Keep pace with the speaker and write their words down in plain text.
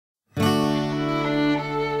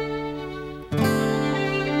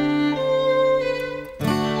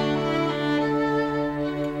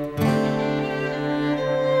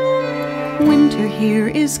here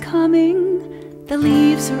is coming. The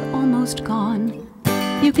leaves are almost gone.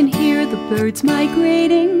 You can hear the birds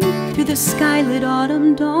migrating through the skylit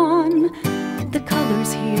autumn dawn. The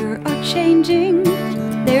colors here are changing.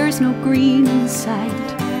 There's no green in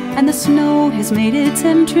sight, and the snow has made its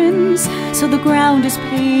entrance, so the ground is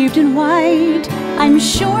paved in white. I'm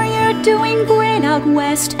sure you're doing great out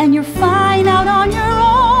west, and you're fine out on your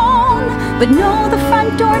own. But know the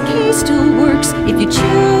front door key still works if you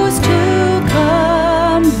choose to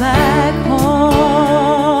come back home.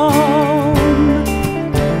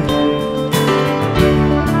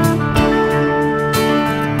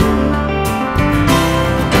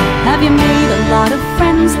 Have you made a lot of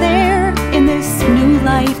friends there in this new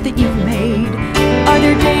life that you've made? Are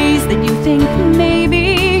there days that you think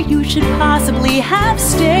maybe you should possibly have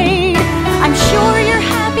stayed? I'm sure you're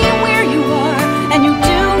happy where you are, and you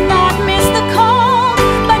do not miss the call.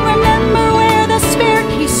 But remember where the spare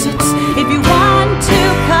key sits if you want to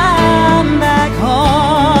come back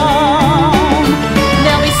home.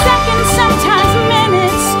 There'll be seconds, sometimes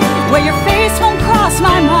minutes, where your face won't cross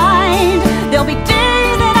my mind. There'll be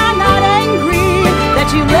days that I'm not angry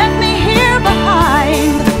that you left me here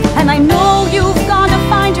behind. And I know you've gone to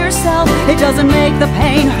find yourself. It doesn't make the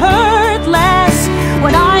pain hurt less.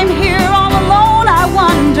 When I'm here all alone, I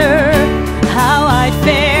wonder how I'd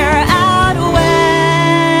fare out west.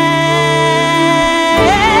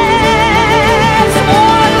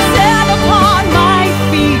 Or the sand upon my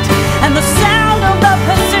feet and the sound of the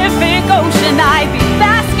Pacific Ocean. I'd be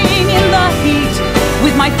basking in the heat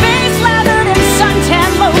with my face lathered in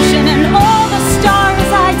suntan lotion, and all the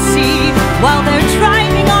stars I'd see while they're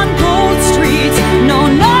driving on gold streets. No,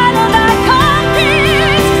 none of that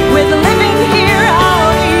competes with living here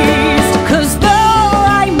out east. 'Cause though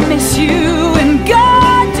I miss you, and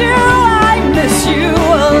God do I miss you, a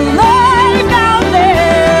life down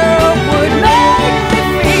there would make me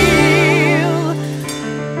feel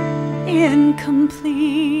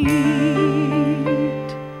incomplete.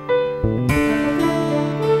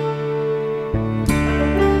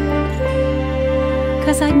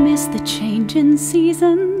 'Cause I'd miss the change in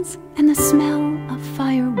seasons and the smell of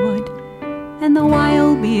firewood. And though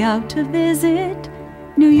I'll be out to visit,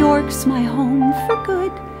 New York's my home for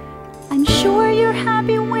good. I'm sure you're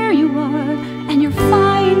happy where you are, and you're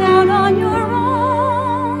fine out on your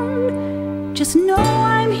own. Just know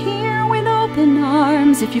I'm here with open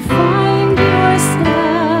arms if you find